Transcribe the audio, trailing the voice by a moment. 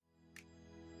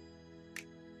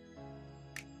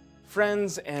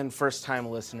Friends and first-time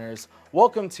listeners,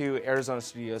 welcome to Arizona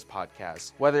Studios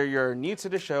Podcast. Whether you're new to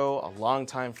the show, a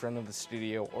longtime friend of the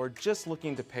studio, or just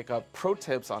looking to pick up pro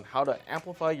tips on how to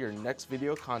amplify your next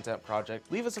video content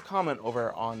project, leave us a comment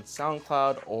over on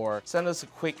SoundCloud or send us a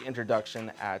quick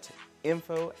introduction at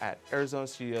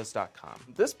info@arizonastudios.com.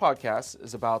 This podcast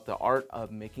is about the art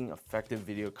of making effective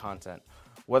video content,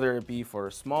 whether it be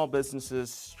for small businesses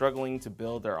struggling to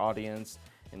build their audience,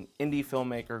 an indie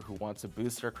filmmaker who wants to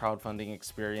boost their crowdfunding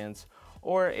experience,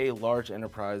 or a large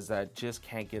enterprise that just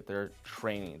can't get their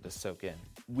training to soak in.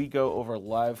 We go over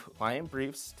live client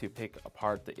briefs to pick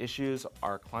apart the issues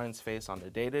our clients face on the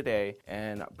day-to-day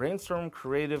and brainstorm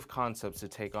creative concepts to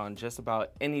take on just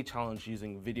about any challenge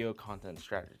using video content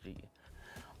strategy.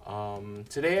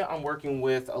 Today I'm working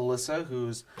with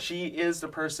Alyssa, she is the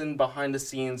person behind the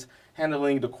scenes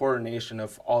handling the coordination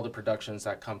of all the productions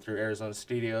that come through Arizona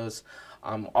Studios.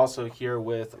 I'm also here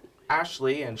with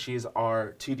Ashley, and she's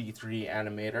our 2D3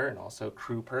 animator and also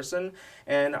crew person,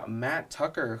 and Matt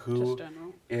Tucker, who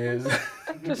is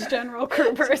just general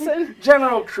crew person.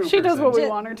 General crew she person. Does what we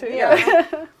want her to.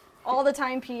 Yeah. All the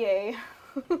time PA.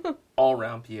 All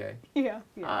round PA. Yeah.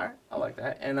 All right, I like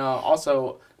that. And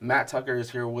also, Matt Tucker is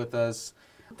here with us,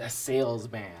 the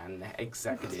salesman,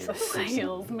 executive. The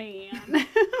salesman.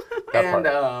 And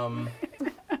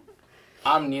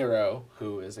I'm Nero,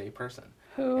 who is a person.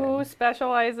 Who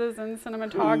specializes in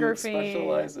cinematography.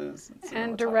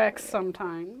 And directs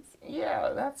sometimes. Yeah,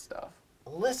 that stuff.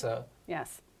 Alyssa.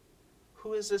 Yes.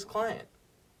 Who is this client?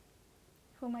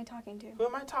 Who am I talking to? Who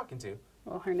am I talking to?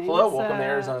 Well, her name Hello, is... welcome to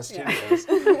Arizona Studios.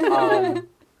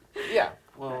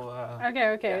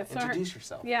 Okay. So introduce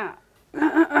yourself. Yeah.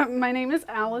 My name is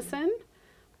Allison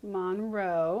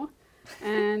Monroe,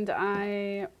 and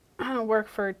I work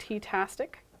for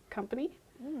Tea-tastic Company.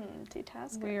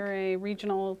 Tea-tastic. We're a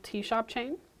regional tea shop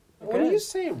chain. When you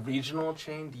say regional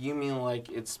chain, do you mean like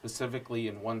it's specifically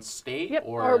in one state? Yep.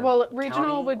 Or regional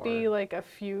county, would be like a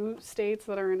few states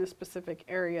that are in a specific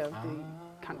area of the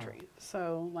country.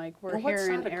 So like we're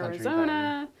here in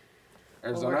Arizona. Arizona?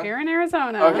 Well, we're here in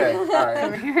Arizona. Okay, all right. So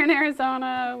we're here in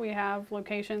Arizona. We have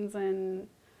locations in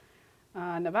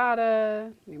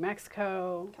Nevada, New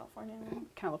Mexico,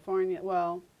 California.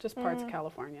 Well, just parts of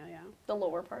California, yeah. The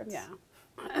lower parts. Yeah.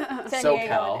 San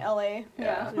Diego SoCal. and LA.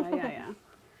 Yeah.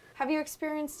 Have you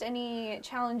experienced any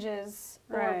challenges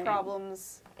or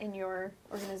problems in your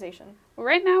organization? Well,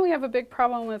 right now we have a big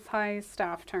problem with high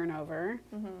staff turnover.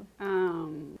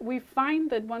 We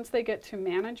find that once they get to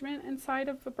management inside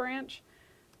of the branch,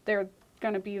 they're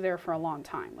going to be there for a long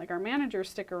time. Like our managers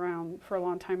stick around for a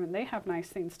long time and they have nice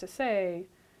things to say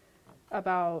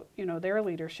about, their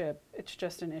leadership. It's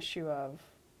just an issue of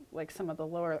like some of the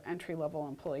lower entry level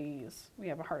employees, we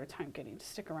have a harder time getting to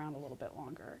stick around a little bit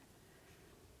longer.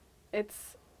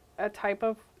 It's a type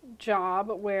of job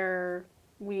where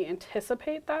we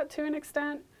anticipate that to an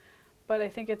extent, but I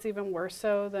think it's even worse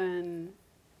so than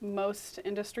most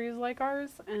industries like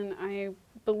ours. And I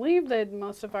believe that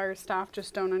most of our staff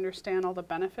just don't understand all the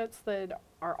benefits that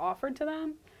are offered to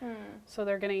them. So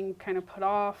they're getting kind of put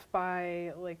off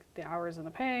by like the hours and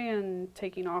the pay and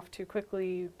taking off too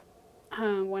quickly.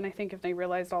 When I think if they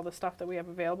realized all the stuff that we have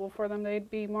available for them, they'd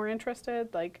be more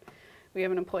interested. Like we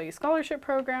have an employee scholarship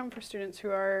program for students who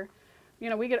are,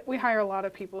 we hire a lot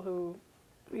of people who,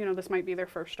 this might be their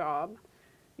first job.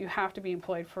 You have to be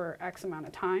employed for X amount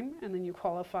of time, and then you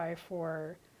qualify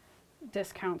for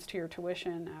discounts to your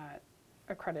tuition at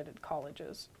accredited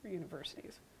colleges or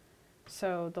universities.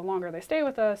 So the longer they stay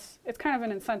with us, it's kind of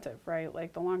an incentive, right?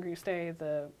 Like the longer you stay,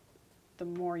 the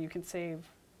more you can save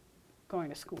going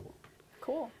to school.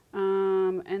 Cool.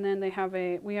 And then we have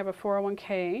a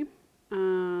 401k,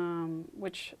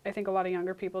 which I think a lot of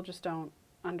younger people just don't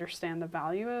understand the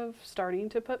value of starting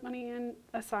to put money in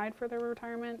aside for their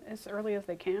retirement as early as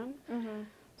they can.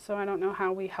 So I don't know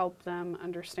how we help them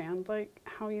understand like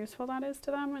how useful that is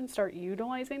to them and start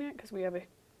utilizing it, because we have a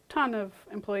ton of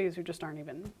employees who just aren't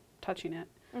even touching it.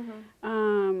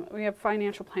 We have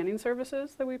financial planning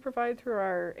services that we provide through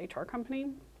our HR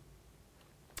company.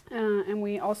 And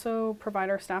we also provide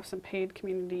our staff some paid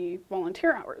community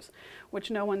volunteer hours, which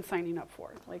no one's signing up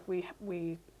for. Like we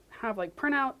have like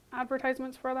printout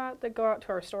advertisements for that go out to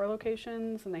our store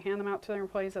locations, and they hand them out to their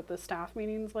employees at the staff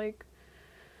meetings like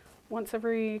once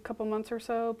every couple months or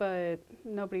so, but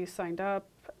nobody's signed up.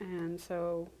 And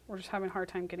so we're just having a hard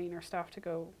time getting our staff to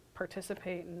go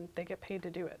participate, and they get paid to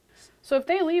do it. So if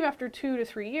they leave after 2 to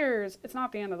 3 years, it's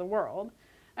not the end of the world.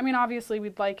 I mean, obviously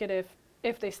we'd like it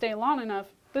if they stay long enough.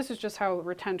 This is just how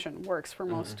retention works for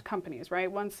most companies,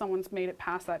 right? Once someone's made it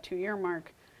past that 2-year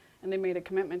mark, and they made a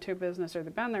commitment to a business, or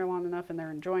they've been there long enough and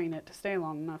they're enjoying it to stay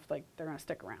long enough, like they're going to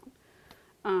stick around.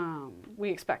 We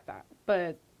expect that.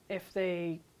 But if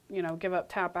they, you know, give up,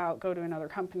 tap out, go to another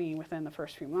company within the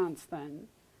first few months, then,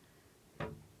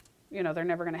 you know, they're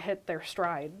never going to hit their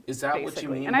stride. Is that basically. what you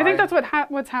mean? And I think that's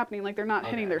what's happening. Like, they're not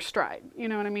hitting their stride. You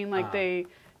know what I mean? Like, they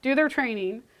do their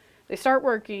training, they start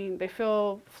working, they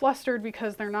feel flustered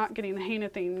because they're not getting the hang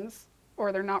of things,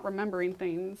 or they're not remembering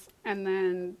things, and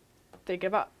then they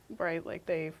give up, right? Like,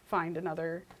 they find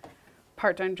another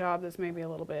part-time job that's maybe a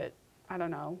little bit, I don't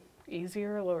know,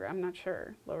 easier, lower, I'm not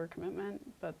sure, lower commitment,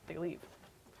 but they leave.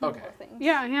 Okay.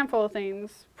 Yeah, a handful of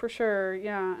things, for sure,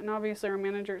 yeah. And obviously our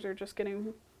managers are just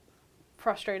getting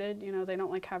frustrated. You know, they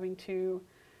don't like having to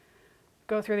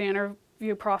go through the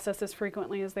interview process as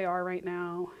frequently as they are right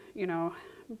now. You know,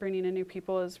 bringing in new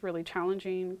people is really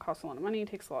challenging, costs a lot of money,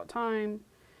 takes a lot of time.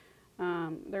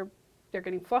 They're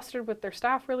getting flustered with their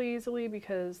staff really easily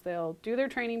because they'll do their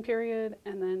training period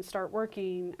and then start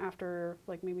working after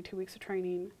like maybe 2 weeks of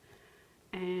training.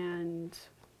 And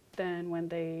then when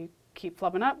they keep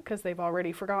flubbing up because they've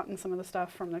already forgotten some of the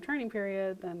stuff from their training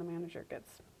period, then the manager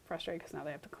gets frustrated because now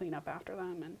they have to clean up after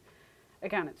them. And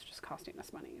again, it's just costing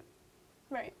us money.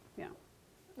 Right. Yeah.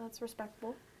 That's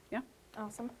respectable. Yeah.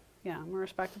 Awesome. Yeah, I'm a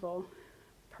respectable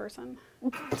person.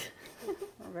 We're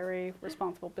a very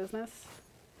responsible business.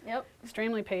 Yep.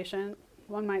 Extremely patient.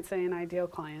 One might say an ideal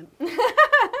client.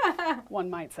 One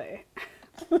might say.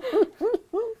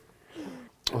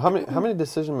 Well, how many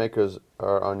decision makers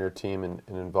are on your team and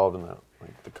involved in that,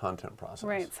 like the content process?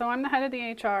 Right. So I'm the head of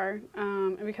the HR,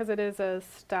 and because it is a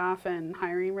staff and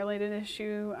hiring related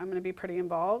issue, I'm going to be pretty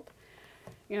involved.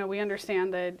 You know, we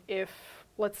understand that if,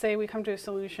 let's say we come to a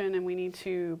solution and we need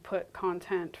to put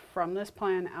content from this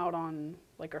plan out on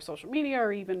like our social media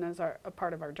or even as a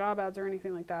part of our job ads or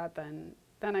anything like that, then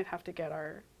I'd have to get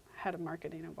our head of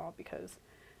marketing involved, because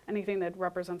anything that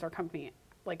represents our company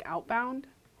like outbound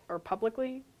or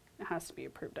publicly, it has to be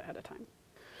approved ahead of time.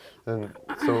 And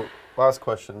so last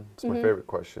question, it's my favorite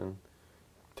question.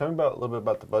 Tell me a little bit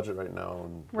about the budget right now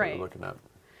and what you're looking at.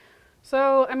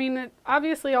 So, I mean,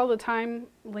 obviously all the time,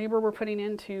 labor we're putting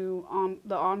into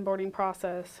the onboarding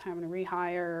process, having to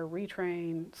rehire,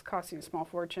 retrain, it's costing a small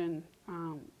fortune.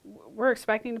 We're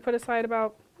expecting to put aside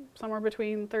about somewhere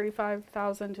between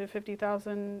 $35,000 to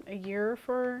 $50,000 a year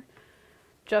for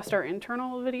just our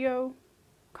internal video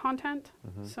content.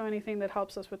 So anything that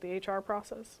helps us with the HR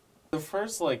process. The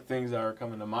first like things that are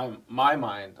coming to my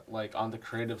mind, like on the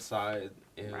creative side,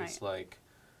 is like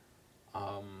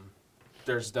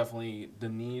there's definitely the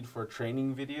need for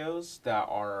training videos that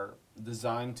are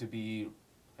designed to be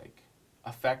like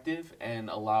effective and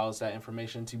allows that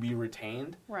information to be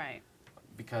retained. Right.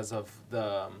 Because of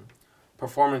the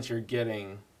performance you're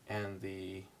getting and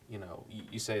the, you know,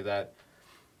 you say that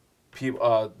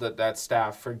people that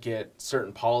staff forget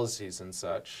certain policies and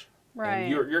such. Right.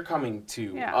 And you're coming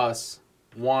to us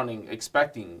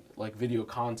expecting like video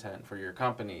content for your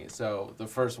company. So the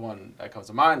first one that comes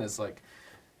to mind is like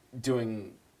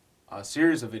doing a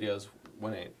series of videos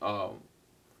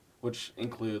which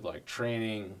include like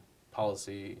training,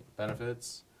 policy,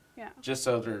 benefits. Yeah. Just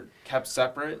so they're kept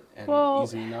separate and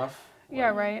easy enough. Yeah,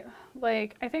 right.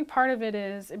 Like, I think part of it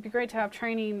is it'd be great to have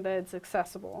training that's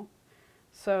accessible.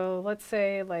 So let's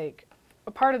say like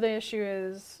a part of the issue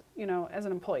is, you know, as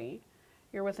an employee,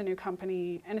 you're with a new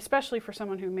company, and especially for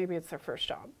someone who maybe it's their first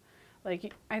job.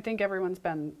 Like, I think everyone's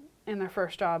been in their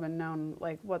first job and known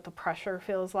like what the pressure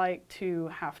feels like to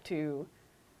have to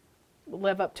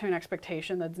live up to an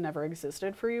expectation that's never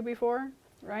existed for you before,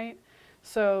 right?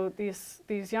 So these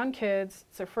young kids,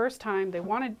 it's their first time, they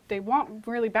want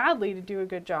really badly to do a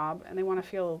good job, and they want to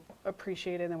feel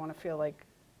appreciated, they want to feel like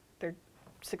they're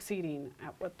succeeding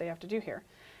at what they have to do here.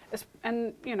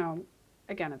 And, you know,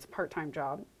 again, it's a part-time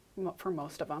job for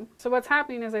most of them. So what's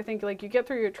happening is I think like you get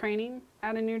through your training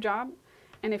at a new job,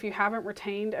 and if you haven't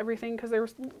retained everything, because they're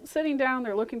sitting down,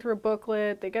 they're looking through a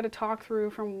booklet, they get a talk through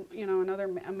from, you know,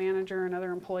 a manager,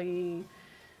 another employee,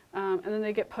 and then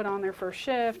they get put on their first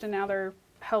shift, and now they're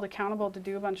held accountable to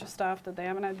do a bunch of stuff that they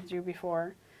haven't had to do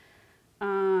before.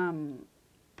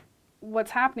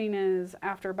 What's happening is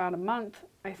after about a month,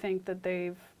 I think that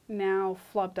they've now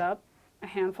flubbed up a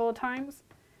handful of times,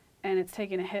 and it's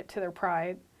taking a hit to their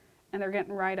pride, and they're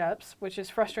getting write-ups, which is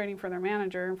frustrating for their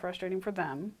manager and frustrating for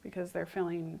them because they're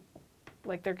feeling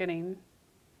like they're getting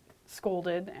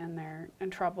scolded and they're in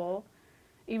trouble,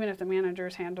 even if the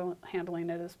manager's handling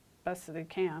it as best as they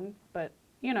can. But,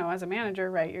 you know, as a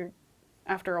manager, right, you're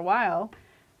after a while,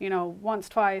 you know, once,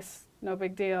 twice, no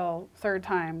big deal. Third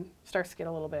time starts to get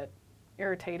a little bit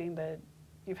irritating that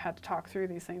you've had to talk through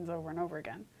these things over and over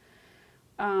again.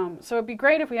 So it'd be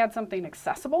great if we had something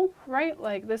accessible, right?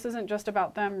 Like this isn't just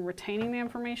about them retaining the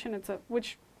information.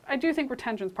 Which I do think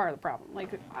retention is part of the problem.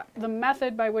 Like the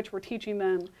method by which we're teaching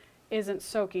them isn't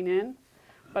soaking in,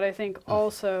 but I think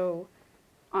also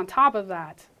on top of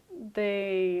that,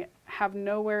 they have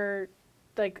nowhere,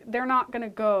 like they're not going to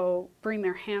go bring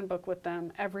their handbook with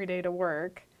them every day to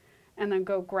work and then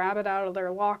go grab it out of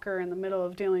their locker in the middle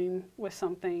of dealing with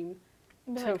something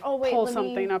to pull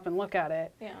something up and look at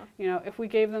it. Yeah. You know, if we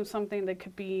gave them something that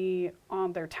could be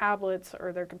on their tablets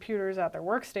or their computers at their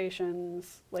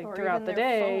workstations, like or throughout the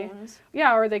day. Phones.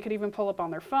 Yeah, or they could even pull up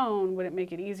on their phone. Would it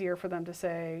make it easier for them to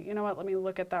say, you know what, let me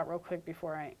look at that real quick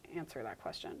before I answer that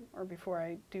question or before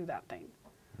I do that thing?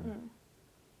 Mm.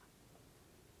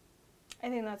 I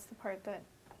think that's the part that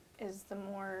is the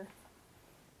more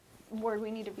word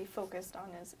we need to be focused on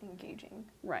is engaging.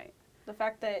 Right. The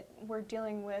fact that we're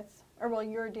dealing with, or well,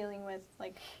 you're dealing with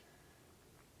like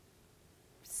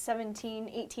 17,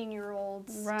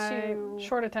 18-year-olds Right. to...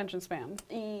 Short attention span.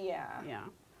 Yeah. Yeah.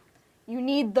 You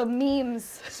need the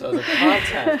memes. So the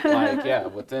content, like, yeah,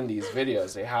 within these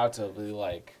videos, they have to be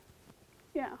like,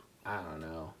 Yeah. I don't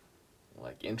know,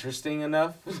 like interesting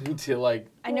enough to like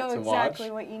I know to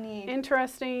exactly watch. what you need.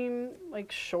 Interesting,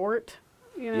 like short,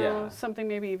 you know, Yeah. something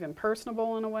maybe even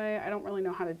personable in a way. I don't really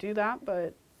know how to do that,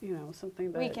 but, you know,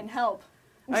 something that... We can help.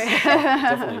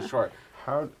 Definitely short.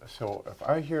 So if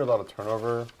I hear a lot of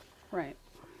turnover, Right.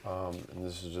 and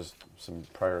this is just some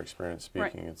prior experience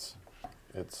speaking, Right.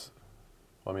 it's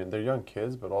well, I mean, they're young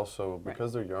kids, but also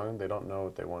because they're young, they don't know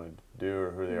what they want to do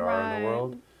or who they are in the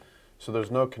world. So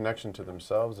there's no connection to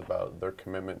themselves about their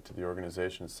commitment to the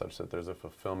organization such that there's a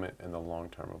fulfillment in the long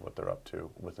term of what they're up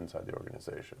to inside the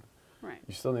organization. Right.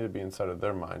 You still need to be inside of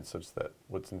their mind such that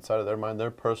what's inside of their mind, their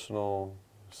personal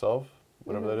self,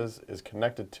 whatever that is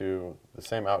connected to the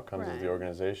same outcomes as the Right.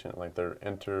 organization. Like they're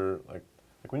like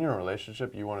when you're in a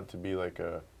relationship, you want it to be like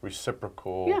a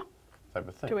reciprocal type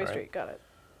of thing, Two-way right? street, got it.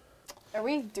 Are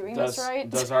we doing this right?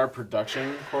 Does our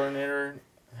production coordinator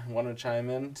want to chime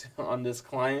in on this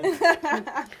client?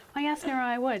 Well, yes, Nora,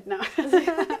 I would. No.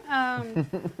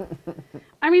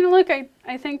 I mean, look,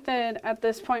 I think that at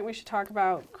this point we should talk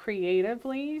about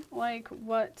creatively, like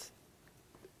what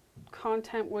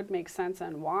content would make sense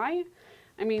and why.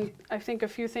 I mean, I think a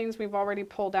few things we've already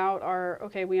pulled out are,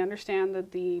 okay, we understand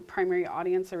that the primary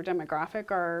audience or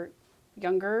demographic are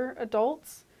younger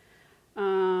adults.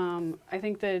 I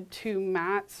think that to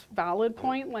Matt's valid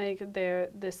point, like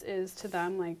this is to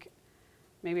them like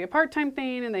maybe a part-time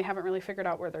thing and they haven't really figured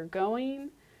out where they're going.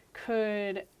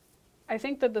 I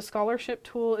think that the scholarship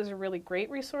tool is a really great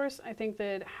resource. I think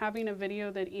that having a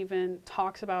video that even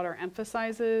talks about or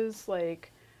emphasizes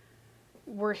like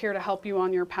we're here to help you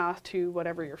on your path to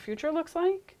whatever your future looks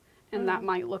like. And that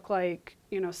might look like,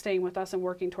 you know, staying with us and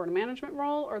working toward a management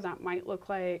role, or that might look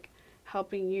like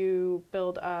helping you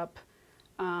build up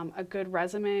a good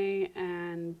resume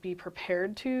and be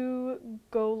prepared to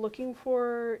go looking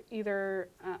for either,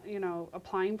 you know,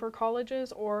 applying for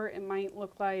colleges, or it might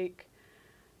look like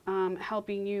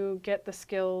helping you get the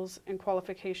skills and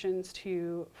qualifications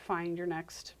to find your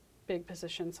next big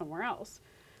position somewhere else.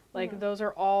 Like those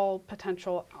are all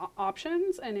potential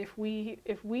options, and if we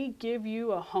give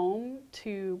you a home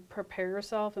to prepare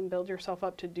yourself and build yourself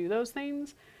up to do those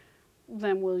things,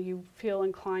 then will you feel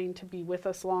inclined to be with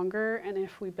us longer? And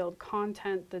if we build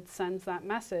content that sends that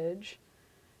message,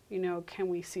 you know, can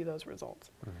we see those results?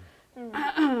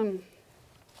 And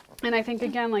I think,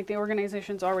 again, like the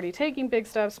organization's already taking big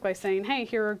steps by saying, hey,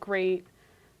 here are great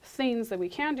things that we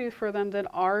can do for them that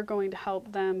are going to help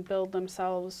them build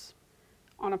themselves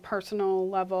on a personal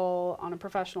level, on a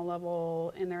professional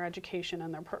level, in their education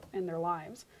and in their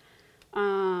lives.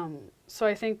 So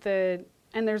I think that,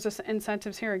 and there's this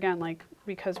incentives here again, like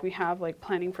because we have like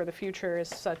planning for the future is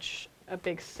such a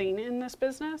big thing in this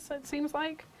business, it seems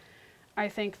like. I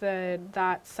think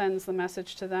that sends the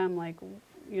message to them like,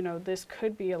 you know, this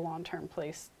could be a long-term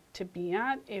place to be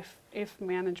at if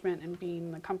management and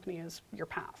being the company is your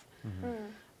path.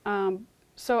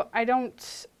 So I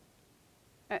don't,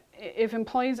 if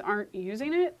employees aren't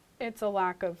using it, it's a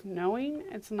lack of knowing.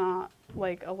 It's not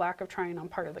like a lack of trying on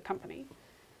part of the company.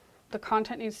 The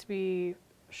content needs to be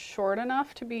short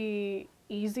enough to be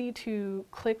easy to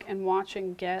click and watch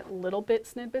and get little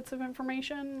snippets of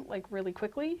information like really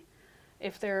quickly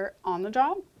if they're on the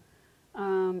job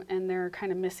and they're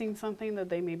kind of missing something that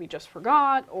they maybe just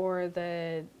forgot or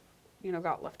that, you know,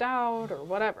 got left out or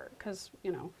whatever. Because,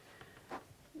 you know,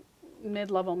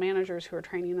 mid-level managers who are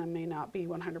training them may not be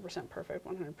 100% perfect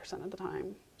 100% of the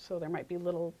time. So there might be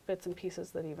little bits and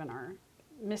pieces that even are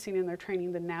missing in their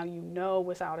training, then now you know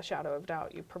without a shadow of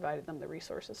doubt you've provided them the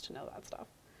resources to know that stuff.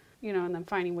 You know, and then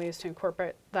finding ways to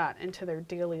incorporate that into their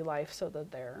daily life so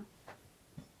that they're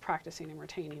practicing and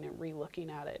retaining and re-looking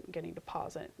at it and getting to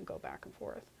pause it and go back and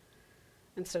forth,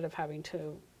 instead of having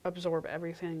to absorb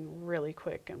everything really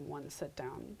quick in one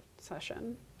sit-down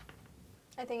session.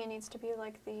 I think it needs to be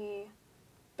like the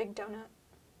Big Donut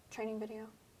training video.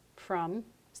 From?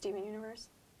 Steven Universe.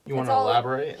 You want to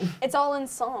elaborate? It's all in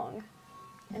song.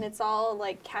 And it's all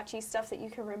like catchy stuff that you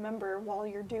can remember while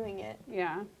you're doing it.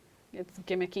 Yeah. It's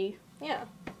gimmicky. Yeah.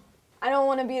 I don't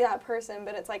want to be that person,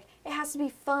 but it's like, it has to be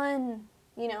fun,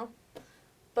 you know?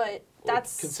 But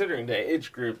that's... Considering the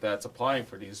age group that's applying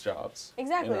for these jobs.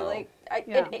 Exactly. You know. Like,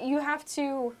 you have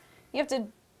to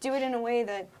do it in a way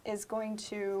that is going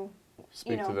to...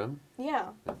 Speak to them? Yeah.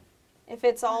 If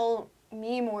it's all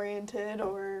meme-oriented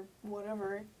or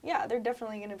whatever, yeah, they're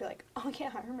definitely going to be like, oh, yeah,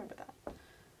 I remember that.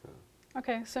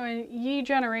 Okay, so a ye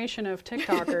generation of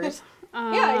TikTokers.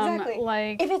 Yeah, exactly.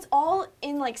 Like, if it's all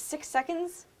in like 6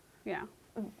 seconds yeah.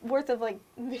 worth of like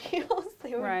videos,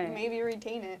 they would Right. maybe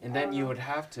retain it. And then you would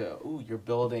have to, you're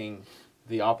building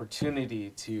the opportunity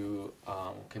to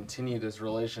continue this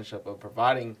relationship of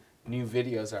providing new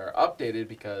videos that are updated,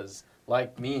 because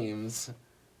like memes,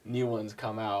 new ones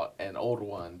come out and old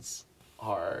ones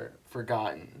are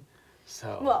forgotten.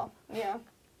 So Well, yeah.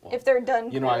 Well, If they're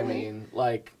done you know what I poorly. mean?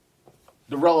 Like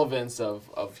the relevance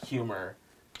of humor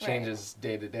changes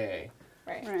day to day.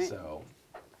 Right. Right. So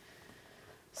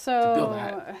So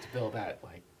to build that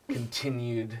like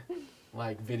continued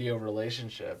like video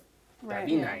relationship, that'd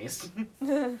be Right. nice.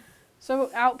 So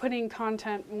outputting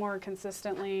content more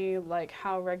consistently, like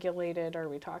how regulated are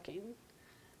we talking?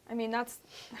 I mean, that's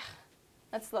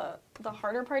the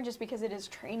harder part, just because it is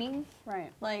training.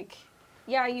 Right. Like,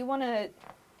 yeah, you want to,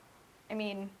 I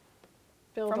mean,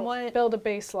 Build From a, what- build a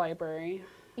base library.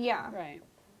 yeah. Right.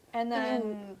 And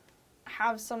then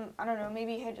have some, I don't know,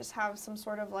 maybe just have some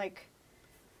sort of like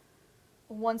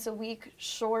once a week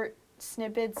short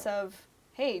snippets of,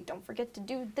 hey, don't forget to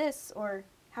do this, or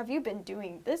have you been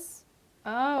doing this?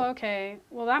 Oh, okay.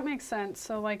 Well, that makes sense.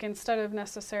 So, like, instead of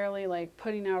necessarily like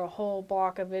putting out a whole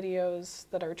block of videos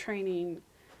that are training,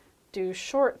 do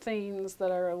short things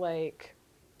that are like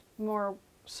more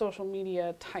social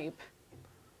media type,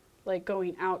 like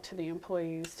going out to the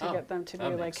employees to Oh, get them to be that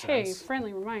like, makes hey, sense.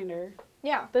 friendly reminder,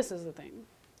 Yeah. this is the thing.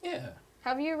 Yeah.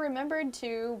 Have you remembered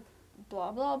to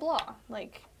blah, blah, blah?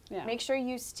 Like, Yeah. make sure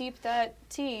you steep that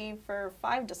tea for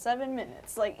 5 to 7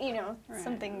 minutes. Like, you know, Right.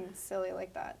 something silly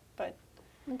like that. But,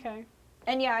 Okay.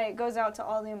 and yeah, it goes out to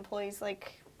all the employees,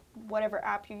 like, whatever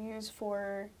app you use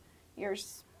for your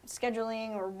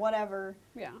scheduling or whatever,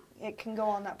 Yeah. it can go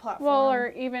on that platform. Well, or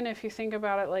even if you think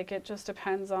about it, like it just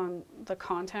depends on the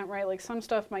content, right? Like some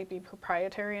stuff might be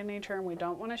proprietary in nature and we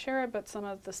don't want to share it, but some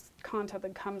of the content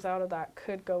that comes out of that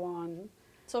could go on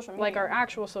social media. like our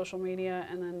actual social media,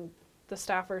 and then the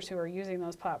staffers who are using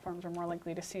those platforms are more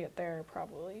likely to see it there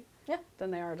probably Yeah.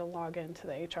 than they are to log into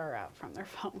the HR app from their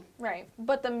phone. Right.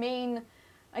 But the main,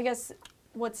 I guess,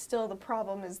 what's still the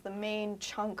problem is the main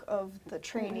chunk of the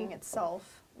training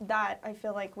itself. That I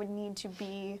feel like would need to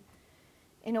be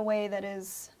in a way that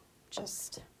is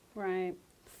just Right.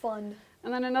 fun.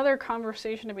 And then another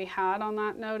conversation to be had on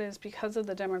that note is because of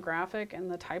the demographic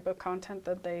and the type of content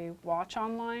that they watch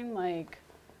online, like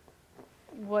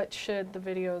what should the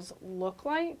videos look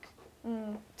like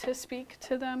to speak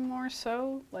to them more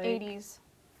so? Like 80s.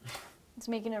 It's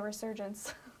making a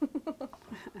resurgence.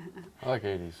 I like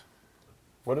 80s.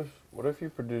 What if you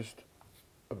produced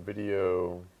a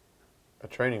video, a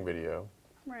training video,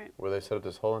 Right. where they set up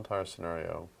this whole entire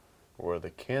scenario where the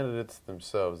candidates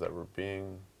themselves that were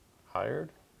being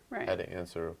hired Right. had to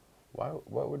answer, what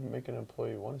would make an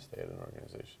employee want to stay at an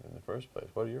organization in the first place?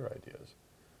 What are your ideas?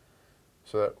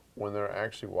 So that when they're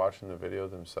actually watching the video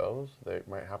themselves, they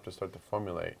might have to start to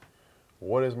formulate,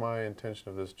 what is my intention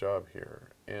of this job here?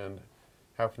 And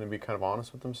having to be kind of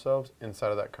honest with themselves inside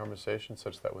of that conversation,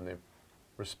 such that when they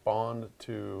respond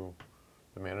to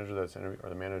the manager that's or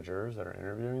the managers that are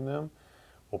interviewing them,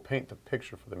 will paint the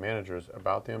picture for the managers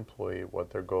about the employee, what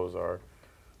their goals are,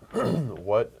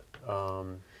 what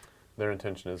their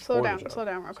intention is Slow for down, the job. slow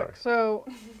down real quick. Sorry.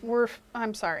 So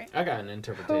I'm sorry. I got an Who,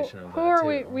 interpretation of who that are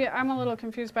too. we? I'm a little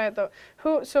confused by it though.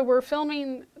 So we're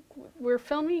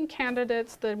filming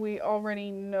candidates that we already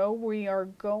know we are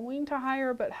going to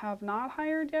hire but have not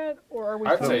hired yet, or are we?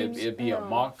 I'd say filming? it'd be a No.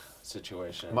 mock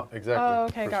situation. Exactly. Oh,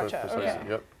 okay, Precise- gotcha,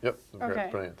 precisely. okay. Yep. Okay.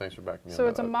 Brilliant. Thanks for backing me So on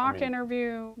it's a that. mock I mean,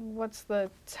 interview. What's the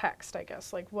text? I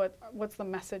guess like what's the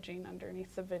messaging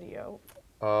underneath the video?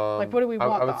 Like what do we I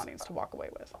want would the s- audience to walk away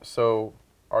with? So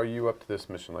are you up to this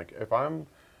mission? Like, if I'm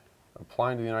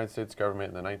applying to the United States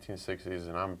government in the 1960s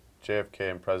and I'm JFK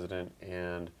and president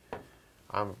and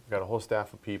I've got a whole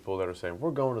staff of people that are saying,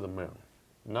 we're going to the moon.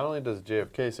 Not only does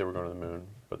JFK say we're going to the moon,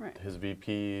 but Right. his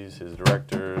VPs, his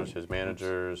directors, his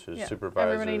managers, his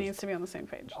supervisors. Everybody needs to be on the same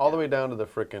page. All the way down to the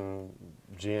frickin'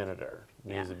 janitor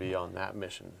needs to be on that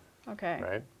mission, Okay.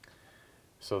 right?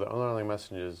 So the underlying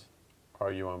message is,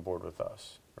 are you on board with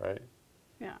us, right?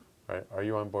 Yeah. Right? Are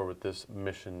you on board with this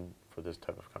mission for this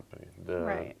type of company?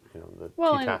 Right. You know, the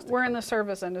Well, and T-tastic we're in the company.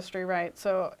 service industry, right?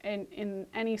 So in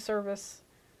any service,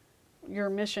 your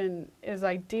mission is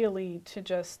ideally to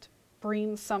just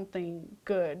bring something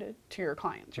good to your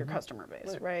clients, your customer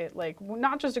base, right? Like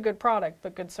not just a good product,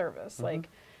 but good service. Like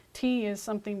tea is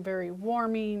something very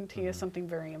warming. Tea is something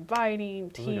very inviting.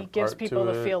 There's Tea like an gives art to people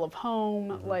the it. feel of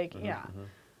home. Like, yeah.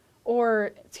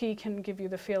 Or tea can give you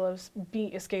the feel of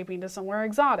escaping to somewhere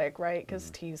exotic, right? Because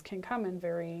teas can come in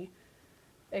very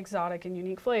exotic and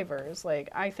unique flavors. Like,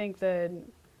 I think that,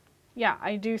 yeah,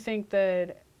 I do think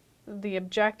that the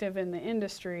objective in the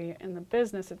industry and the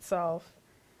business itself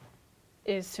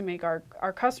is to make our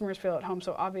customers feel at home.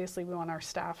 So obviously we want our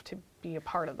staff to be a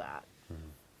part of that.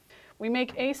 We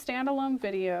make a standalone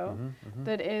video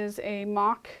that is a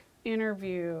mock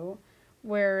interview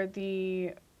where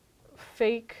the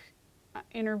fake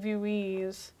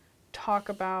interviewees talk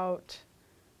about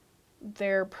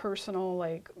their personal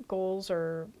like goals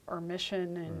or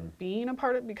mission and becoming a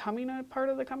part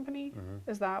of the company.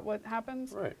 Is that what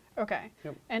happens? Right. Okay.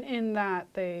 Yep. And in that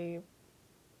they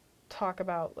talk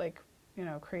about like, you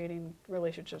know, creating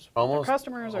relationships with their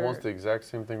customers almost or the exact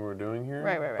same thing we're doing here.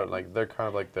 Right. But like they're kind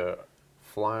of like the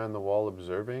fly on the wall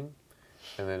observing,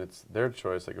 and then it's their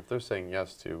choice. Like if they're saying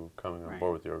yes to coming on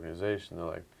board with the organization, they're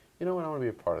like, you know what, I want to be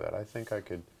a part of that. I think I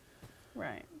could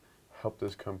Right. help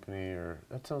this company, or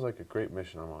that sounds like a great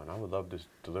mission I'm on. I would love to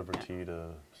deliver tea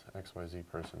to XYZ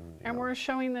person. And we're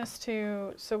showing this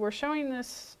we're showing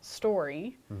this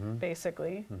story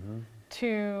basically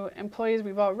to employees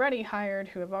we've already hired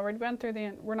who have already been through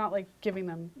we're not like giving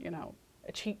them, you know,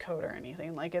 a cheat code or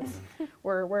anything. Like it's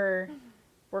we're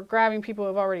grabbing people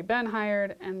who've already been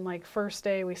hired, and like first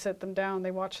day we sit them down,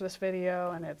 they watch this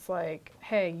video, and it's like,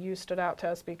 hey, you stood out to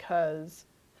us because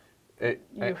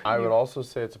I would also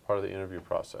say it's a part of the interview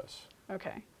process.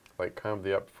 Okay. Like kind of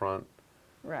the upfront.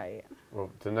 Right.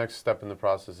 Well, the next step in the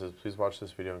process is please watch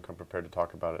this video and come prepared to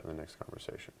talk about it in the next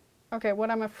conversation. Okay, what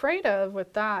I'm afraid of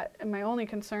with that, and my only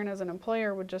concern as an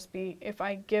employer would just be if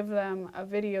I give them a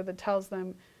video that tells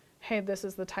them, hey, this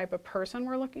is the type of person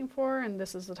we're looking for and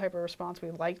this is the type of response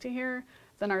we'd like to hear,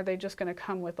 then are they just going to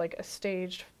come with like a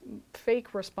staged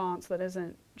fake response that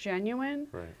isn't genuine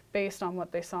based on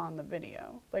what they saw in the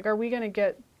video? Like, are we going to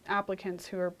get applicants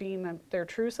who are being their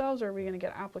true selves, or are we going to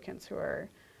get applicants who are,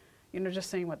 you know,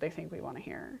 just saying what they think we want to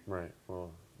hear? Right.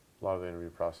 Well, a lot of the interview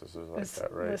process is like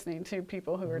that, right? Listening to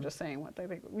people who are just saying what they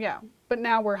think. Yeah. But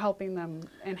now we're helping them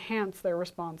enhance their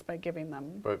response by giving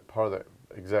them. But part of that,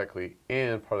 exactly,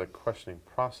 and part of the questioning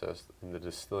process and the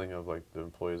distilling of like the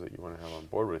employees that you want to have on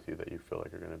board with you that you feel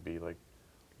like are going to be like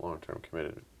long-term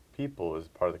committed people is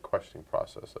part of the questioning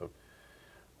process of,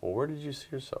 well, where did you see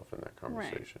yourself in that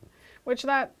conversation? Right. Which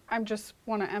that I just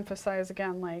want to emphasize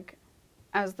again, like,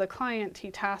 as the client,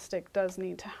 T-tastic does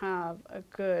need to have a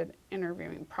good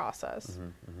interviewing process.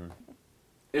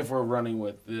 If we're running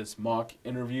with this mock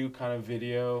interview kind of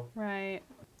video, Right.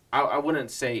 I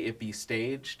wouldn't say it be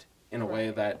staged in a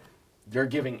way that they're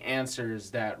giving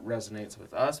answers that resonates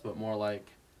with us, but more like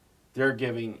they're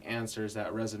giving answers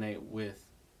that resonate with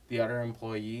the other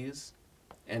employees,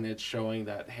 and it's showing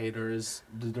that, hey, there is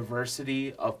the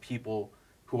diversity of people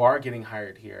who are getting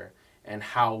hired here and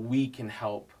how we can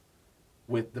help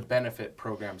with the benefit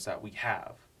programs that we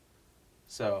have.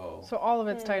 So all of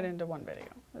it's tied into one video,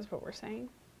 is what we're saying.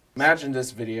 imagine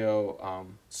this video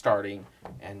starting,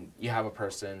 and you have a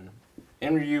person,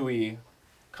 interviewee,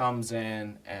 comes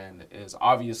in and is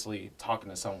obviously talking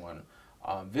to someone.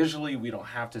 Visually, we don't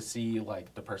have to see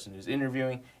like the person who's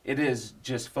interviewing. It is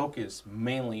just focused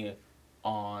mainly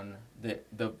on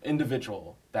the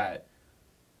individual that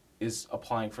is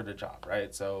applying for the job,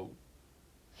 right? So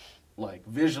like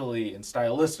visually and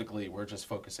stylistically, we're just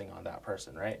focusing on that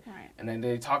person, right? Right. And then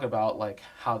they talk about like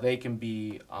how they can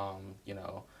be, you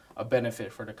know, a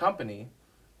benefit for the company.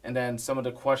 And then some of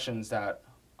the questions that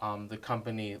the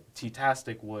company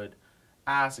T-tastic would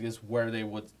ask is where they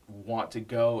would want to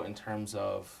go in terms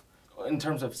of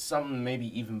something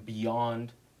maybe even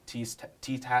beyond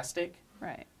T-tastic.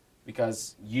 Right.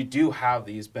 Because you do have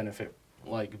these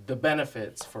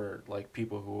benefits for like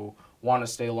people who want to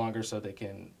stay longer so they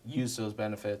can use those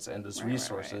benefits and those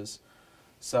resources.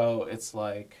 So it's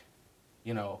like,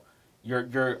 you know,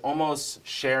 you're almost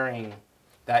sharing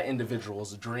that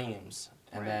individual's dreams.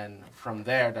 And then from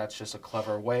there, that's just a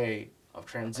clever way of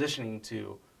transitioning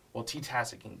to, well,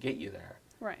 T-Tastic can get you there.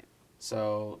 Right.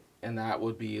 So, and that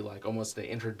would be like almost the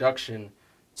introduction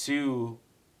to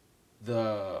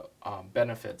the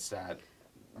benefits that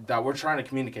we're trying to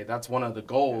communicate. That's one of the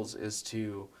goals, is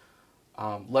to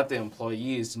let the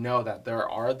employees know that there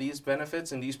are these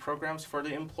benefits and these programs for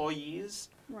the employees,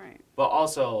 Right. but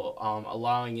also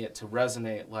allowing it to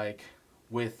resonate like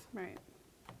with Right.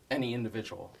 any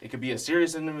individual. It could be a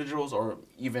series of individuals or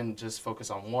even just focus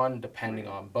on one, depending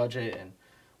on budget. And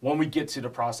when we get to the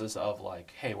process of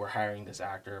like, hey, we're hiring this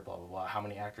actor, blah, blah, blah, how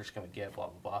many actors can we get, blah,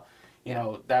 blah, blah. You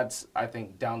know, that's, I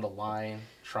think, down the line,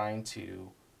 trying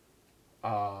to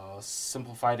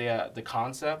simplify the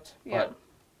concept. Yeah. But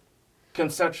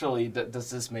conceptually, does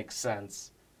this make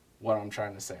sense, what I'm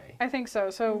trying to say? I think so.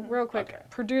 So real quick, Okay.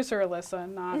 producer Alyssa,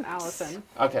 not Allison.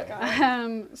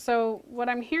 Okay. So what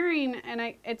I'm hearing, and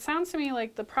it sounds to me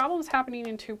like the problem's happening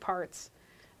in two parts,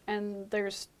 and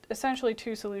there's essentially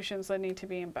two solutions that need to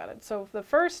be embedded. So the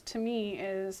first, to me,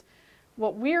 is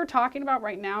what we're talking about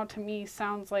right now. To me,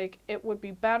 sounds like it would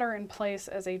be better in place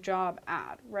as a job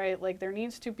ad, right? Like there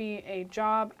needs to be a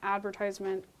job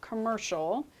advertisement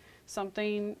commercial,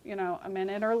 something, you know, a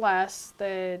minute or less,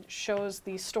 that shows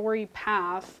the story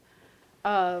path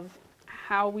of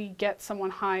how we get someone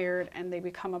hired and they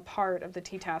become a part of the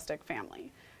T-Tastic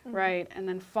family, right? And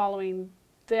then following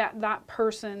that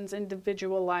person's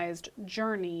individualized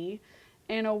journey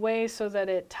in a way so that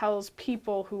it tells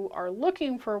people who are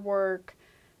looking for work,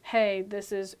 hey,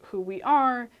 this is who we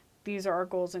are, these are our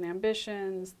goals and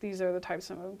ambitions, these are the types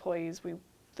of employees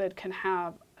that can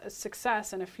have a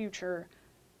success in a future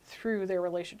through their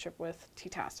relationship with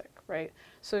T-Tastic, right?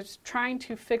 So it's trying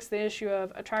to fix the issue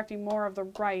of attracting more of the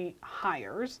right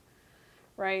hires,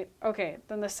 right? Okay,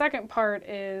 then the second part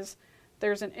is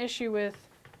there's an issue with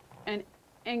an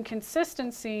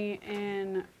inconsistency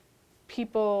in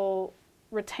people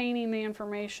retaining the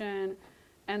information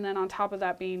and then on top of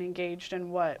that being engaged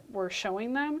in what we're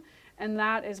showing them. And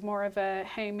that is more of a,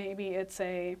 hey, maybe it's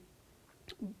a,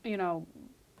 you know,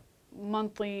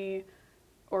 monthly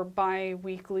or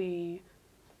bi-weekly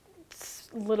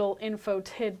little info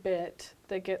tidbit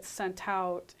that gets sent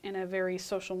out in a very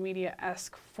social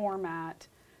media-esque format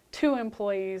to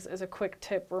employees as a quick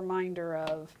tip reminder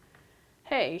of,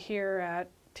 hey, here at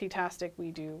T-Tastic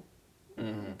we do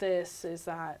this, is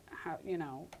that, how, you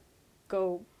know,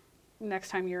 go next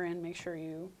time you're in, make sure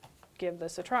you give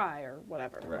this a try or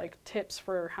whatever. Right. Like tips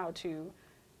for how to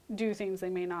do things they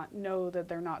may not know that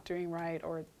they're not doing right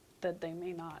or that they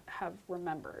may not have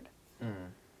remembered.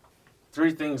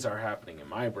 Three things are happening in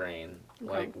my brain,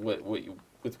 like with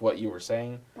what you were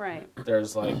saying. Right.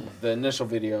 There's like the initial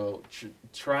video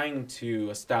trying to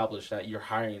establish that you're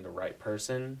hiring the right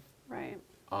person, Right.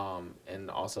 and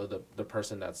also the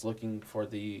person that's looking for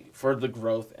the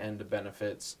growth and the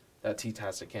benefits that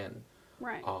T-Tastic can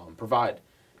Right. provide.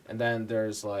 And then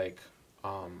there's like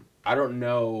I don't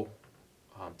know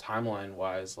timeline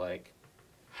wise like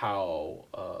how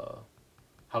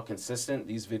consistent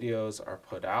these videos are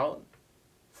put out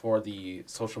for the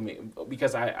social media,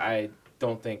 because I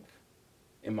don't think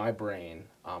in my brain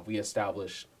we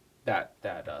established that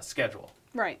schedule.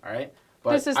 Right. All right.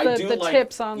 But This is I do the like,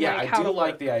 tips on yeah, like I how do to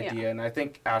like work. the idea, and I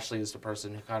think Ashley is the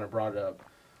person who kind of brought it up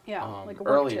Yeah. Like a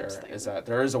work earlier, tips thing. is that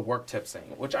there is a work tips thing,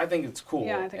 which I think it's cool.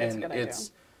 Yeah, I think it's a and good idea.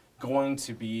 it's going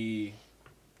to be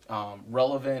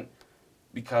relevant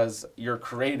because you're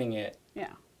creating it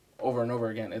Yeah. over and over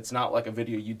again. It's not like a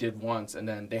video you did once and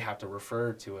then they have to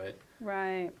refer to it.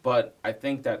 Right. But I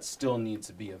think that still needs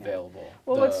to be available.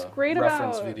 Well, what's great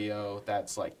reference about- video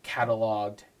that's like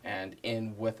cataloged and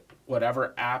in with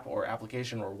whatever app or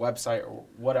application or website or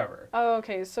whatever. Oh,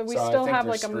 okay. So we So I still think have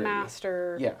like there's a three.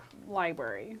 master Yeah.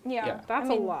 library. Yeah. Yeah. That's I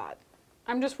mean, a lot.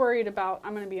 I'm just worried about,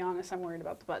 I'm going to be honest, I'm worried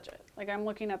about the budget. Like I'm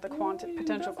looking at the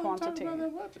potential quantity.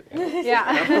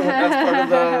 Yeah.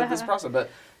 That's part of this process. But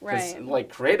 'cause, Right. like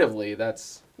creatively,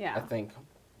 that's Yeah. I think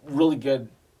really good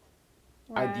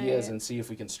ideas, Right. and see if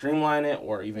we can streamline it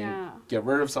or even Yeah. get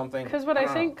rid of something. Because what I don't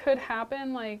know. think could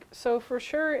happen, like, so for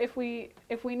sure, if we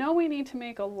know we need to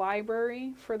make a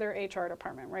library for their HR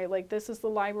department, right? Like this is the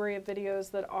library of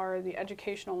videos that are the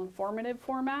educational informative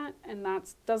format, and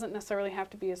that doesn't necessarily have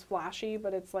to be as flashy,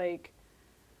 but it's like,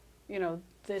 you know,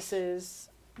 this is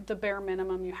the bare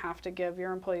minimum you have to give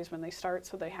your employees when they start,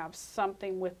 so they have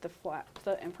something with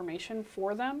the information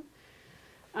for them.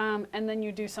 And then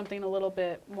you do something a little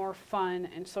bit more fun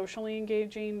and socially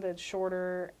engaging that's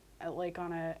shorter, like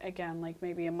on a, again, like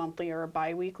maybe a monthly or a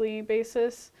bi-weekly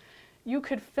basis. you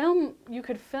could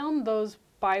film those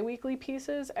bi-weekly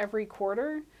pieces every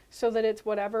quarter so that it's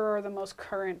whatever are the most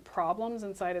current problems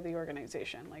inside of the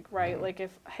organization. Like, right, like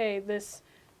if, hey, this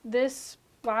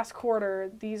last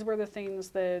quarter, these were the things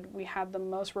that we had the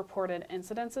most reported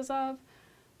incidences of.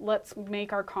 Let's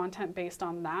make our content based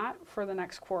on that for the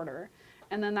next quarter.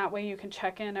 And then that way you can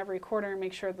check in every quarter and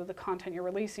make sure that the content you're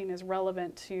releasing is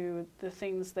relevant to the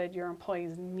things that your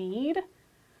employees need.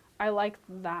 I like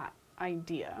that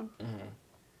idea.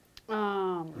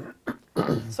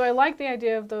 So I like the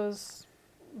idea of those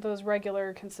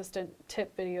regular, consistent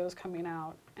tip videos coming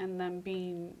out and them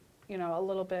being, you know, a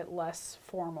little bit less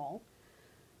formal,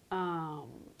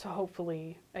 to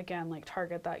hopefully, again, like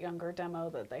target that younger demo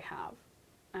that they have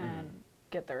and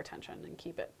get their attention and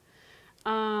keep it.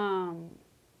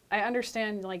 I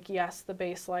understand, like, yes, the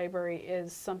base library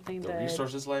is something The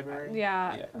resources library?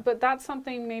 Yeah, but that's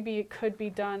something maybe it could be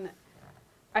done.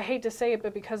 I hate to say it,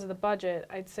 but because of the budget,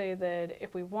 I'd say that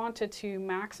if we wanted to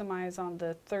maximize on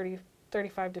the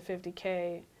 35 to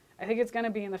 50K, I think it's going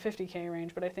to be in the 50K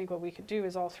range, but I think what we could do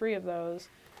is all three of those.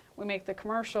 We make the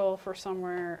commercial for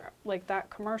somewhere, like that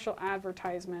commercial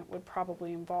advertisement would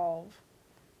probably involve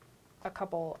a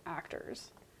couple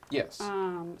actors. Yes.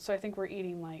 So I think we're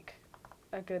eating like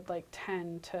a good like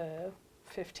 10 to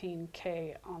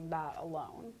 15K on that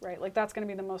alone, right? Like that's going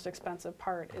to be the most expensive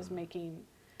part is making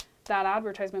that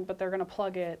advertisement, but they're going to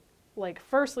plug it, like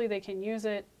firstly they can use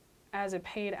it as a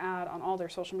paid ad on all their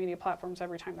social media platforms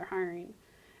every time they're hiring,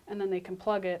 and then they can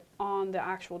plug it on the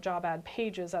actual job ad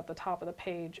pages at the top of the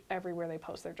page everywhere they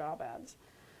post their job ads.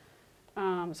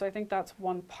 So I think that's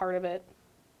one part of it,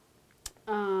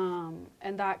 and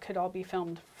that could all be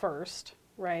filmed first,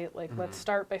 right? Like let's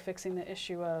start by fixing the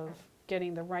issue of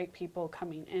getting the right people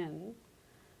coming in,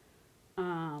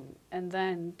 and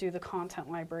then do the content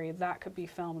library. That could be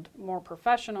filmed more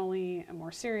professionally and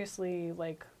more seriously,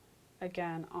 like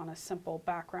again on a simple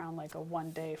background, like a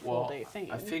one-day, full-day thing.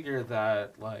 I figure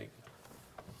that, like,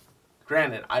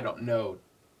 granted, I don't know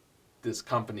this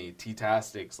company,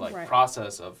 T-Tastic's, like, Right.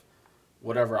 process of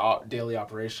whatever daily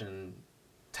operation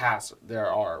tasks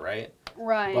there are, right?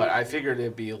 Right. But I figured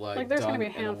it'd be, like there's done gonna be a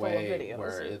in a handful of way videos.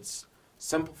 where it's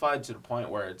simplified to the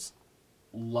point where it's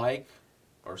like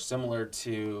or similar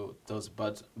to those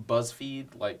BuzzFeed,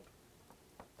 like,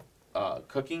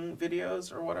 cooking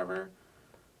videos or whatever,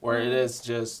 where it is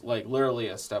just like literally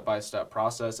a step-by-step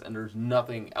process and there's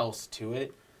nothing else to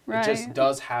it. Right. It just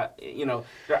does have, you know,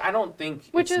 I don't think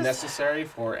Which it's is necessary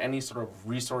for any sort of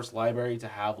resource library to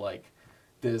have like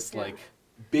this Yeah. like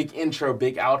big intro,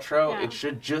 big outro. Yeah. It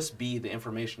should just be the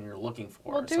information you're looking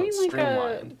for. Well, so doing it's like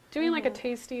streamlined. a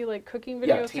tasty like cooking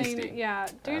video thing. tasty. Yeah,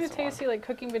 doing That's a the one. tasty like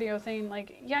cooking video thing.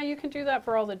 Like, yeah, you can do that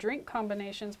for all the drink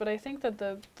combinations, but I think that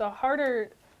the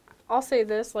harder, I'll say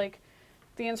this, like,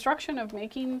 the instruction of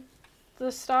making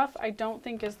the stuff, I don't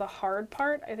think is the hard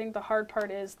part. I think the hard part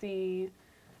is the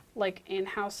like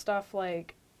in-house stuff,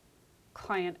 like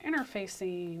client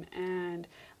interfacing and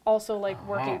also like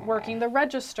working the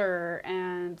register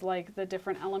and like the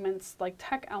different elements, like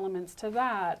tech elements to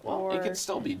that, Well, or it could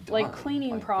still be done like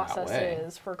cleaning like, that way.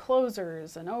 processes for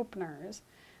closers and openers.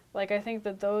 Like, I think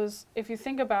that those, if you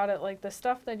think about it, like the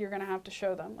stuff that you're going to have to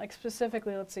show them, like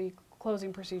specifically, let's see,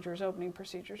 closing procedures, opening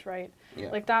procedures, right? Yeah.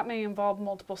 Like that may involve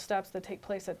multiple steps that take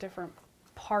place at different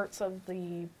parts of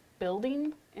the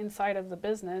building inside of the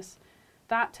business.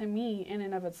 That to me, in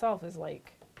and of itself, is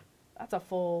like, that's a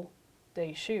full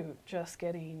day shoot, just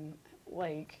getting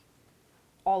like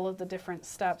all of the different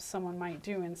steps someone might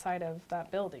do inside of that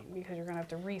building, because you're going to have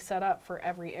to reset up for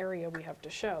every area we have to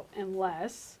show,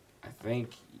 unless... I think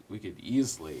we could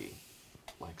easily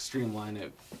like streamline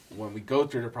it when we go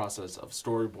through the process of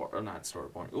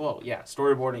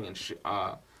storyboarding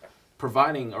and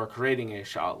providing or creating a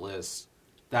shot list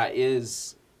that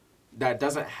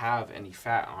doesn't have any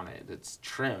fat on it. It's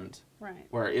trimmed. Right.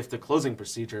 Where if the closing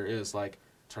procedure is like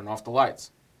turn off the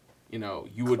lights, you know,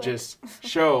 you would Click. just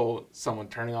show someone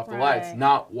turning off the lights, Right.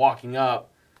 not walking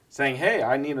up saying, "Hey,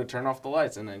 I need to turn off the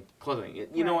lights," and then closing it.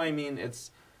 You know what I mean?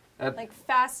 It's that. Like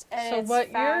fast So edits,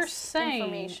 what you're fast saying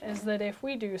information. is that if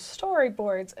we do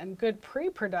storyboards and good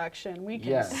pre-production, we can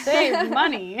Yes. save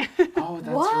money. Oh,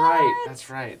 that's What? right. That's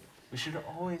right. We should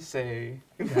always say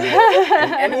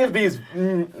that in any of these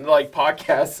like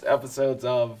podcast episodes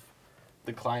of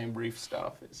the client brief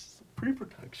stuff. It's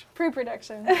pre-production.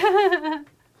 Pre-production.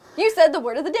 You said the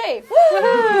word of the day.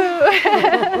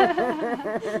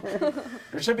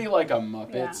 There should be like a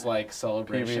Muppets Yeah. like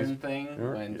celebration Pee-wee's- thing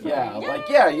Yeah. when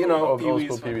Yeah. you know, Old Pee-wee's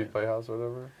school PB Playhouse or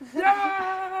whatever.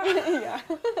 Yeah! Yeah.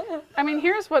 I mean,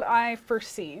 here's what I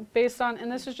foresee based on,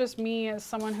 and this is just me as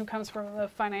someone who comes from the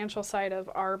financial side of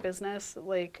our business,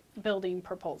 like building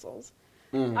proposals.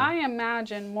 I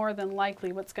imagine more than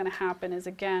likely what's going to happen is,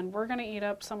 again, we're going to eat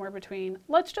up somewhere between,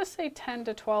 let's just say 10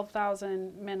 to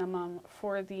 12,000 minimum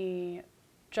for the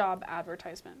job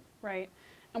advertisement, right?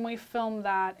 And we film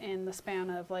that in the span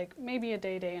of like maybe a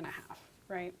day, day and a half,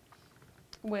 right?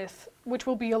 Which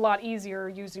will be a lot easier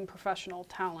using professional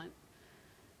talent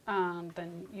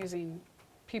than using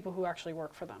people who actually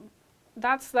work for them.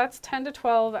 That's 10 to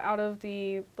 12 out of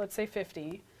the, let's say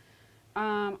 50.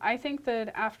 I think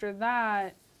that after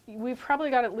that, we've probably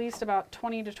got at least about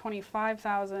 20 to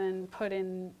 25,000 put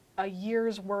in a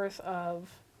year's worth of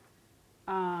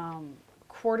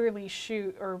quarterly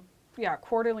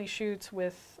shoots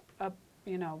with a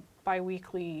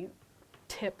biweekly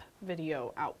tip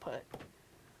video output.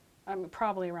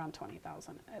 Probably around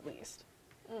 20,000 at least.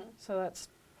 So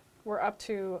we're up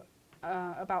to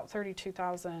about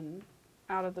 32,000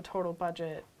 out of the total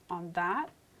budget on that.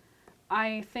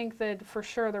 I think that for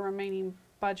sure the remaining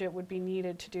budget would be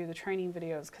needed to do the training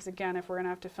videos, because again, if we're going to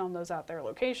have to film those at their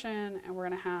location and we're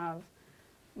going to have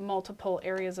multiple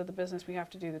areas of the business we have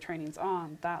to do the trainings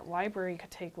on, that library could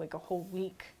take like a whole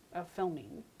week of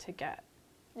filming to get,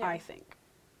 Yeah. I think.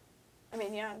 I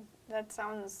mean, yeah, that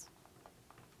sounds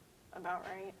about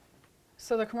right.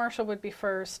 So the commercial would be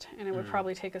first, and it would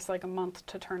probably take us like a month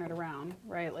to turn it around,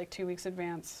 right? Like 2 weeks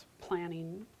advance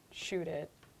planning, shoot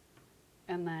it,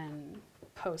 and then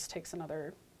post takes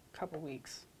another couple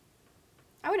weeks.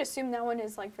 I would assume that one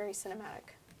is like very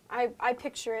cinematic. I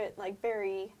picture it like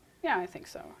very, Yeah, I think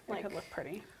so. It Like- could look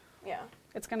pretty. yeah.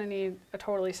 It's going to need a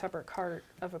totally separate cart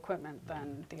of equipment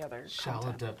than the other Shallow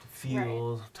content. depth of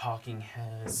field, talking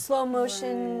heads. Slow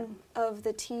motion of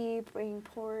the tea being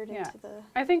poured Yeah. into the.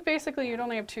 I think basically you'd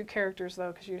only have 2 characters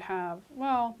though, because you'd have,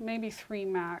 well, maybe 3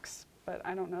 max, but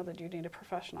I don't know that you'd need a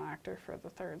professional actor for the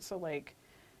third. So like,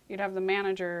 you'd have the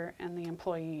manager and the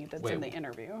employee that's in the Wait.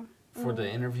 interview. For the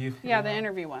interview? Yeah, the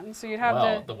interview one. So you'd have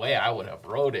Well, the way I would have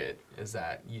wrote it is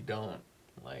that you don't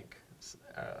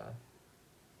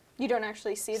You don't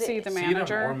actually see the. See the see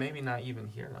manager. them or maybe not even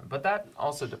hear them. But that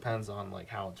also depends on like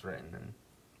how it's written and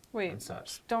Wait,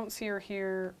 such. don't see or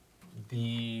hear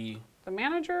The the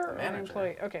manager or the manager.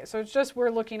 employee? Okay, so it's just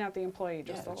we're looking at the employee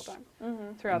just the whole Yes. time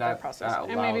throughout And that that- process. that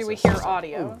And maybe allows we us hear to,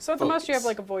 audio. So at the most you have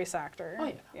focus. like a voice actor. Oh,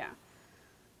 yeah. Yeah.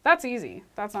 That's easy.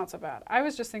 That's not so bad. I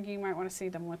was just thinking you might want to see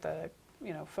them with a,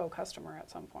 faux customer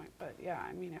at some point. But yeah,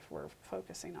 I mean, if we're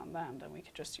focusing on them, then we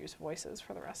could just use voices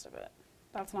for the rest of it.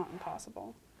 That's not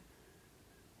impossible.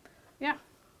 Yeah.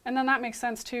 And then that makes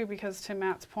sense too, because to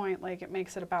Matt's point, like it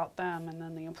makes it about them, and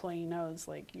then the employee knows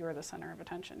like you're the center of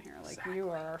attention here. Like you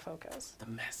are our focus. the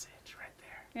message right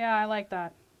there. Yeah, I like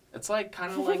that. It's like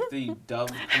kind of like the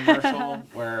Dove commercial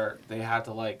where they had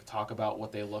to like talk about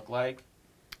what they look like.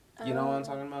 You know what I'm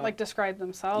talking about? Like describe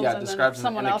themselves, Yeah, and then describes if them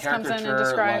someone in a else comes in and caricature,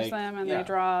 describes like- them, and yeah. they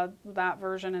draw that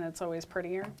version, and it's always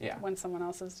prettier Yeah. when someone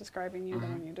else is describing you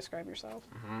than when you describe yourself.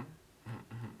 Mhm.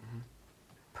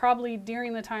 Probably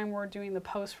during the time we're doing the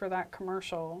post for that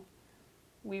commercial,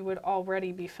 we would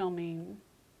already be filming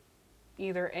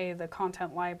either A, the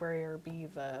content library, or B,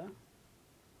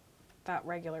 that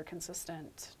regular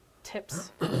consistent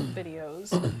tips videos.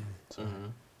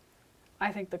 Mhm.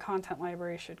 I think the content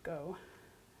library should go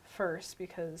first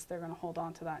because they're going to hold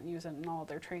on to that and use it in all of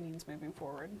their trainings moving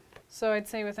forward. So I'd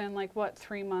say within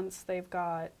 3 months they've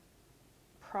got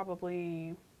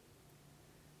probably,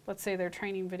 let's say their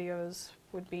training videos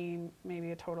would be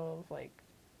maybe a total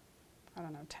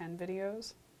of 10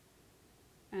 videos.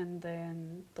 And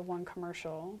then the one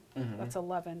commercial, that's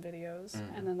 11 videos.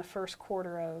 And then the first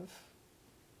quarter of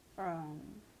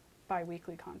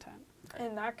bi-weekly content.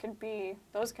 And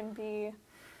those can be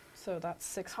So that's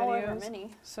 6 however videos.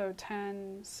 many. So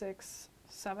 10, 6,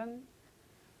 7.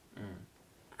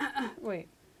 Mm. Wait,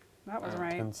 that was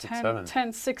right. 10, 6, 7.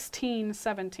 10, 16,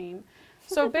 17.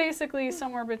 So basically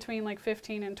somewhere between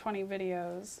 15 and 20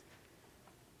 videos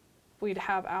we'd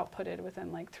have outputted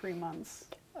within 3 months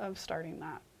of starting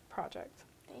that project.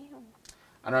 Damn.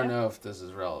 I don't know if this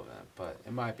is relevant, but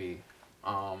it might be.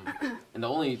 And the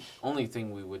only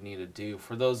thing we would need to do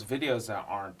for those videos that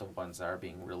aren't the ones that are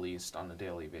being released on a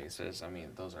daily basis, I mean,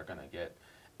 those are going to get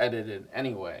edited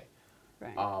anyway.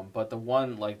 Right. But the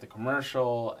one like the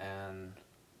commercial and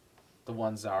the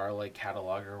ones that are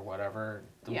catalog or whatever,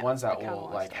 the Yeah, ones that the will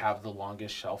catalog stuff. have the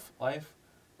longest shelf life,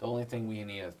 the only thing we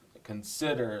need to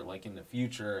consider in the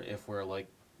future if we're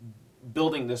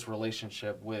building this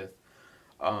relationship with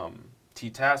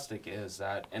T-Tastic is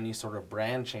that any sort of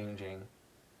brand changing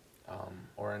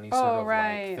or any sort of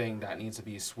right. like thing that needs to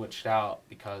be switched out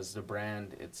because the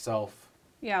brand itself.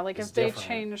 Yeah, like is if they different.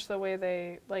 change the way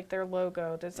they, like their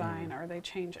logo design, or they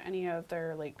change any of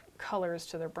their like colors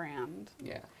to their brand.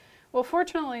 Yeah. Well,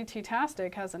 fortunately,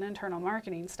 T-Tastic has an internal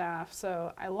marketing staff,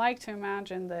 so I like to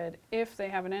imagine that if they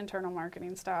have an internal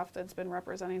marketing staff that's been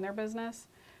representing their business,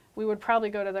 we would probably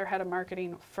go to their head of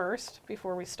marketing first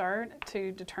before we start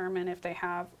to determine if they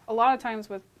have, a lot of times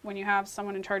when you have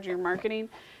someone in charge of your marketing,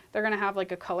 they're going to have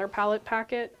like a color palette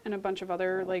packet and a bunch of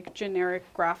other like generic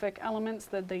graphic elements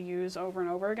that they use over and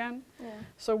over again. Yeah.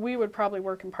 So we would probably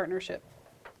work in partnership.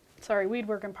 We'd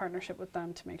work in partnership with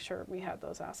them to make sure we had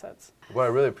those assets. What I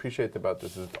really appreciate about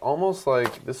this is almost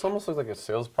looks like a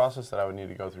sales process that I would need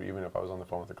to go through even if I was on the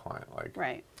phone with a client. Like,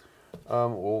 Right.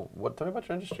 well, tell me about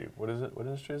your industry. What is it? What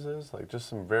industry is this? Like, just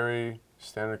some very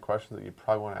standard questions that you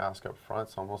probably want to ask up front.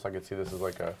 So almost I could see this as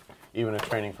like even a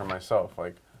training for myself.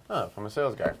 Like, if I'm a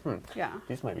sales guy, Yeah.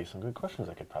 these might be some good questions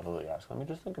I could probably ask. Let me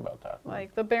just think about that.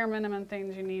 Like the bare minimum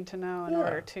things you need to know in Yeah.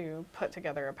 order to put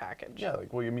together a package. Yeah,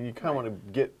 like, well, I mean, you kind of want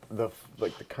to get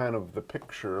the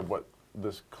picture of what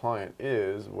this client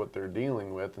is, what they're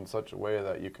dealing with, in such a way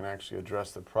that you can actually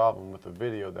address the problem with a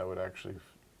video that would actually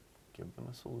give them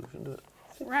a solution to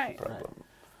Right. the problem.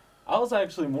 I was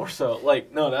actually more so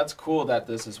like, no, that's cool that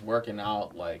this is working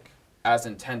out like as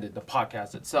intended, the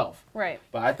podcast itself. Right.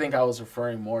 But I think I was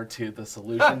referring more to the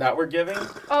solution that we're giving.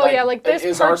 Oh, yeah, like this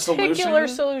is our particular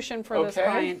solution for this okay?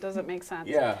 client doesn't make sense.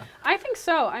 Yeah. I think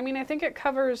so. I mean, I think it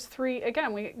covers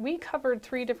we covered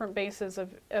three different bases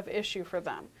of issue for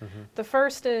them. The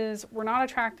first is we're not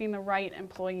attracting the right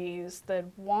employees that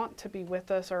want to be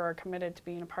with us or are committed to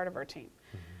being a part of our team.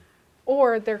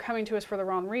 Or they're coming to us for the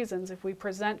wrong reasons. If we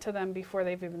present to them before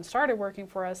they've even started working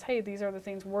for us, hey, these are the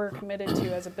things we're committed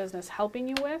to as a business helping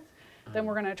you with, then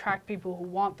we're going to attract people who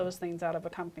want those things out of a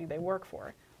company they work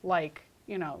for, like,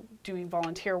 doing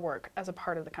volunteer work as a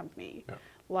part of the company,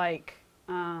 like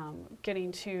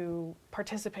getting to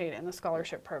participate in the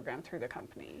scholarship program through the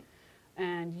company,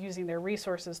 and using their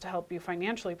resources to help you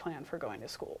financially plan for going to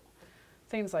school,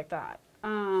 things like that.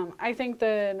 I think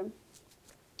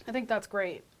that's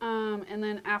great. And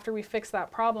then after we fix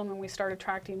that problem and we start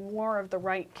attracting more of the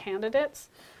right candidates,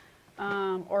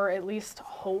 or at least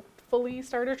hopefully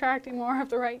start attracting more of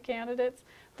the right candidates,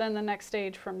 then the next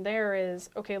stage from there is,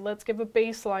 okay, let's give a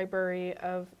base library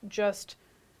of just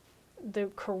the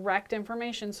correct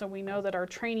information so we know that our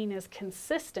training is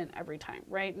consistent every time,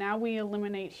 right? Now we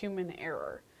eliminate human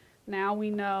error. Now we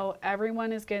know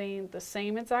everyone is getting the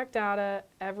same exact data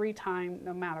every time,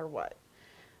 no matter what.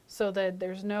 So that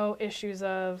there's no issues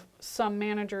of some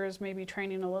managers maybe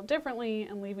training a little differently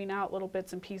and leaving out little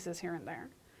bits and pieces here and there.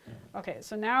 Okay,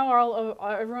 so now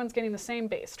everyone's getting the same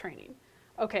base training.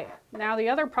 Okay, now the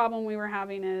other problem we were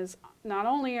having is not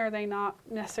only are they not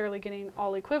necessarily getting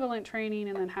all equivalent training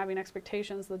and then having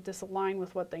expectations that disalign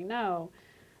with what they know,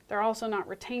 they're also not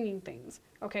retaining things.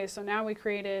 Okay, so now we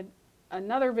created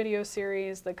another video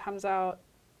series that comes out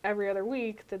every other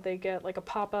week that they get like a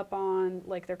pop-up on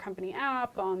like their company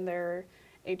app, on their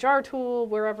HR tool,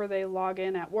 wherever they log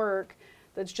in at work,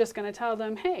 that's just going to tell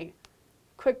them, hey,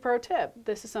 quick pro tip,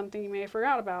 this is something you may have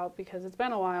forgot about because it's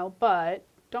been a while, but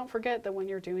don't forget that when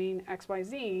you're doing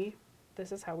XYZ,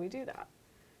 this is how we do that.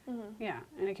 Yeah,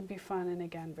 and it can be fun and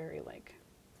again, very like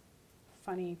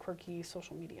funny, quirky,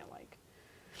 social media like.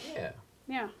 Yeah.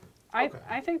 Yeah. Okay.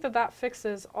 I think that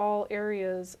fixes all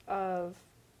areas of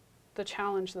the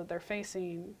challenge that they're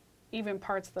facing, even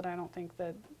parts that I don't think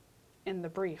that in the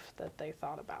brief that they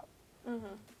thought about.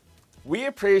 We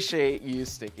appreciate you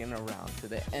sticking around to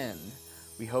the end.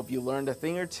 We hope you learned a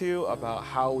thing or two about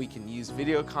how we can use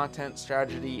video content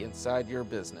strategy inside your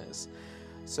business.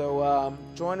 So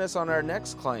join us on our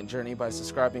next client journey by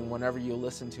subscribing whenever you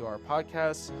listen to our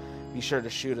podcasts. Be sure to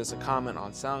shoot us a comment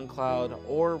on SoundCloud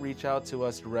or reach out to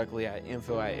us directly at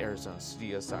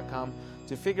info@arizonastudios.com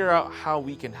to figure out how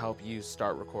we can help you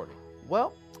start recording.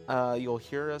 Well, you'll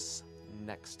hear us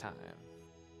next time.